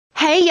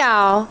Hey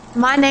y'all,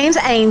 my name's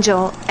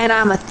Angel, and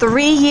I'm a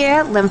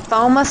 3-year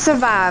lymphoma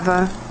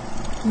survivor.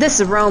 This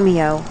is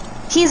Romeo.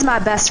 He's my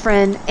best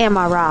friend and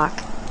my rock.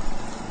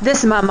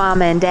 This is my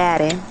mama and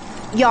daddy.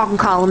 Y'all can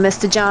call them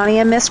Mr. Johnny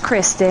and Miss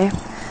Christy.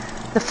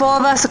 The 4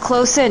 of us are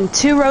closer than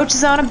 2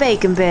 roaches on a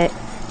bacon bit,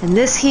 and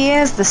this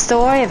here's the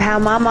story of how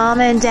my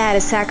mama and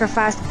daddy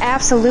sacrificed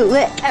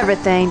absolutely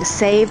everything to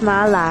save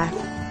my life.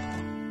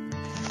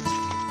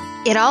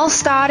 It all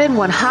started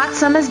one hot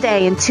summer's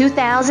day in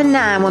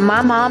 2009 when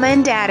my mama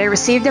and daddy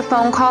received a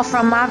phone call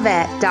from my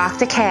vet,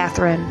 Dr.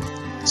 Catherine.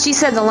 She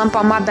said the lump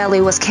on my belly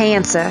was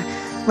cancer,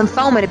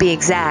 lymphoma to be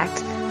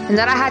exact, and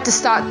that I had to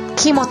start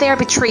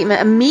chemotherapy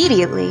treatment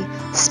immediately,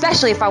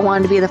 especially if I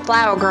wanted to be the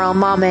flower girl at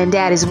mama and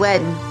daddy's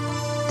wedding.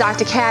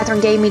 Dr.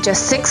 Catherine gave me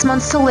just 6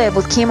 months to live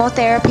with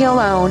chemotherapy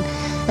alone,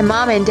 and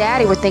mama and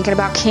daddy were thinking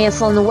about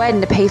canceling the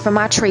wedding to pay for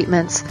my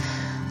treatments.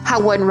 I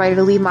wasn't ready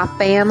to leave my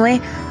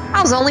family.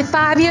 I was only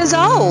 5 years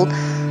old.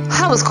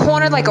 I was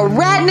cornered like a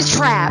rat in a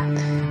trap.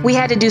 We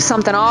had to do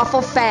something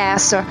awful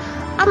fast, or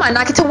I might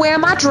not get to wear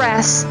my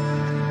dress.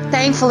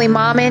 Thankfully,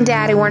 Mama and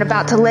Daddy weren't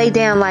about to lay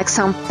down like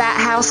some fat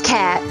house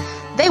cat.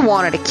 They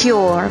wanted a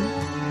cure.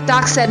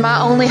 Doc said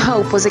my only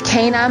hope was a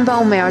canine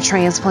bone marrow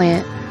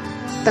transplant.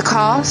 The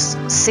cost?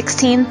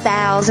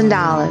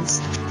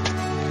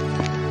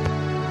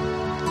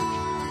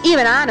 $16,000.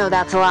 Even I know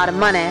that's a lot of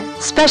money,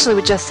 especially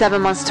with just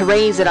 7 months to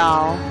raise it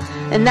all.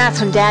 And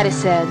that's when Daddy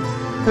said,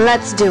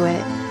 let's do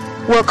it.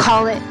 We'll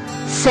call it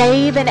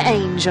Save an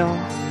Angel.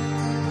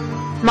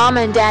 Mama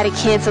and Daddy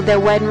canceled their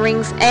wedding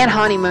rings and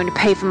honeymoon to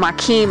pay for my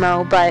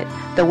chemo, but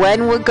the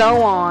wedding would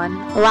go on.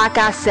 Like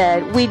I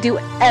said, we do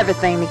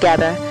everything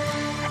together.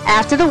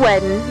 After the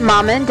wedding,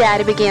 Mama and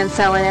Daddy began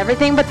selling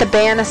everything but the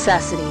bare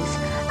necessities.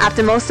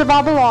 After most of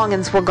our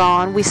belongings were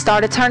gone, we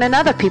started turning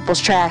other people's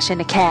trash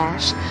into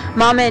cash.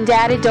 Mama and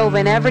Daddy dove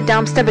in every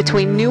dumpster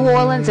between New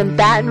Orleans and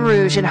Baton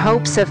Rouge in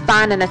hopes of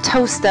finding a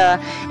toaster,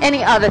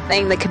 any other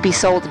thing that could be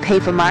sold to pay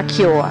for my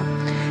cure.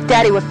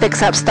 Daddy would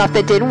fix up stuff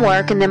that didn't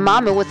work, and then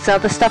Mama would sell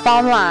the stuff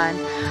online.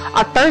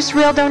 Our first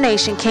real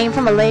donation came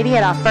from a lady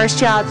at our first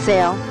yard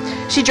sale.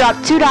 She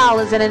dropped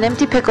 $2 in an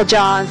empty pickle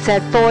jar and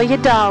said, "For your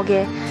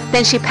doggy."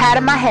 Then she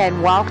patted my head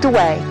and walked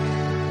away.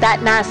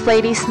 That nice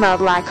lady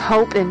smelled like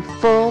hope in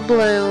full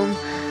bloom.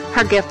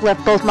 Her gift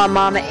left both my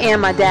mama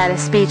and my daddy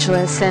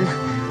speechless, and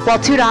while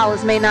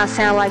 $2 may not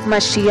sound like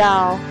much to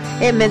y'all,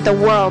 it meant the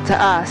world to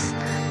us.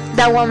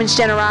 That woman's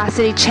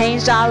generosity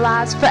changed our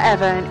lives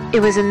forever, and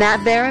it was in that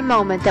very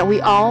moment that we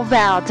all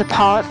vowed to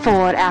pay it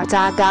forward after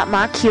I got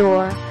my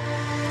cure.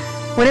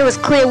 When it was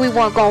clear we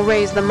weren't going to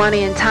raise the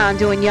money in time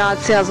doing yard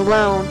sales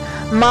alone,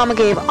 Mama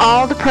gave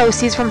all the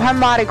proceeds from her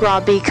Mardi Gras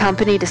bee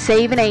company to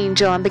Save an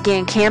Angel and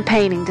began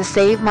campaigning to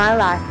save my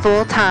life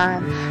full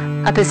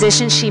time, a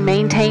position she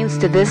maintains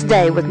to this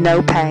day with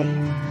no pay.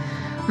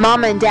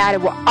 Mama and Daddy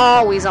were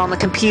always on the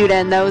computer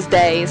in those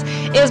days.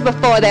 It was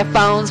before their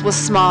phones were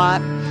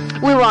smart.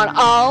 We were on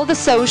all the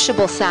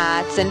sociable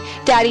sites, and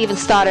Daddy even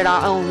started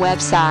our own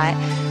website.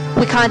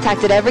 We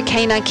contacted every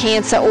canine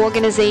cancer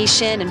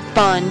organization and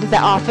fund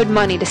that offered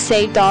money to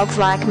save dogs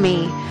like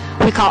me.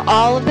 We call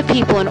all of the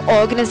people and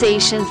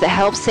organizations that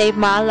help save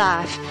my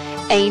life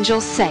Angel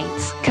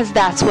Saints, because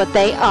that's what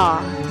they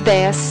are.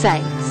 They're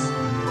saints.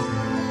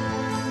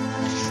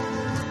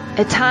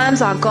 At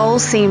times our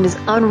goals seemed as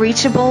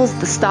unreachable as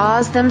the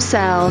stars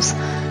themselves,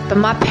 but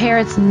my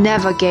parents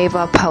never gave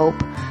up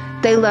hope.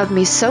 They loved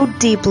me so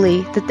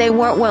deeply that they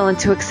weren't willing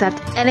to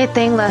accept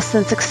anything less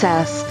than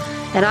success.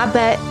 And I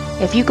bet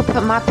if you could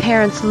put my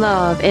parents'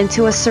 love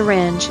into a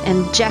syringe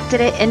and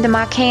injected it into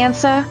my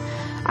cancer,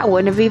 I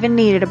wouldn't have even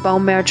needed a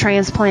bone marrow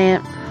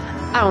transplant.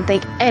 I don't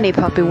think any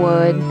puppy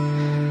would.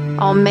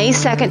 On May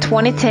 2nd,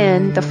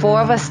 2010, the 4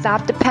 of us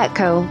stopped at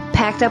Petco,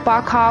 packed up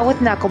our car with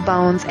knuckle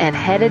bones, and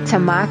headed to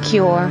my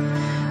cure.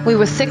 We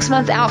were 6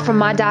 months out from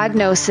my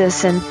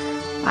diagnosis, and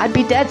I'd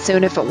be dead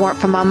soon if it weren't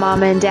for my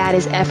mama and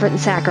daddy's effort and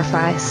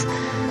sacrifice.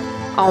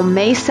 On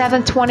May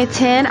 7,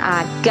 2010,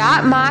 I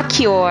got my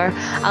cure,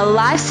 a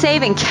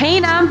life-saving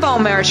canine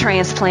bone marrow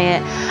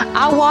transplant.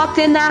 I walked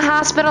in that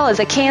hospital as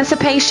a cancer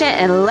patient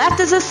and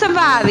left as a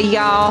survivor,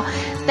 y'all.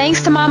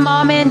 Thanks to my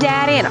mama and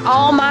daddy and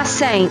all my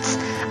saints,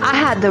 I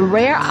had the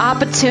rare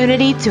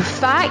opportunity to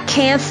fight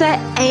cancer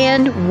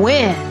and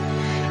win.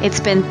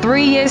 It's been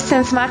 3 years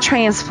since my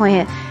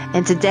transplant,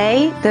 and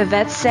today the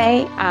vets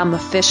say I'm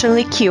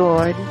officially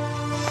cured.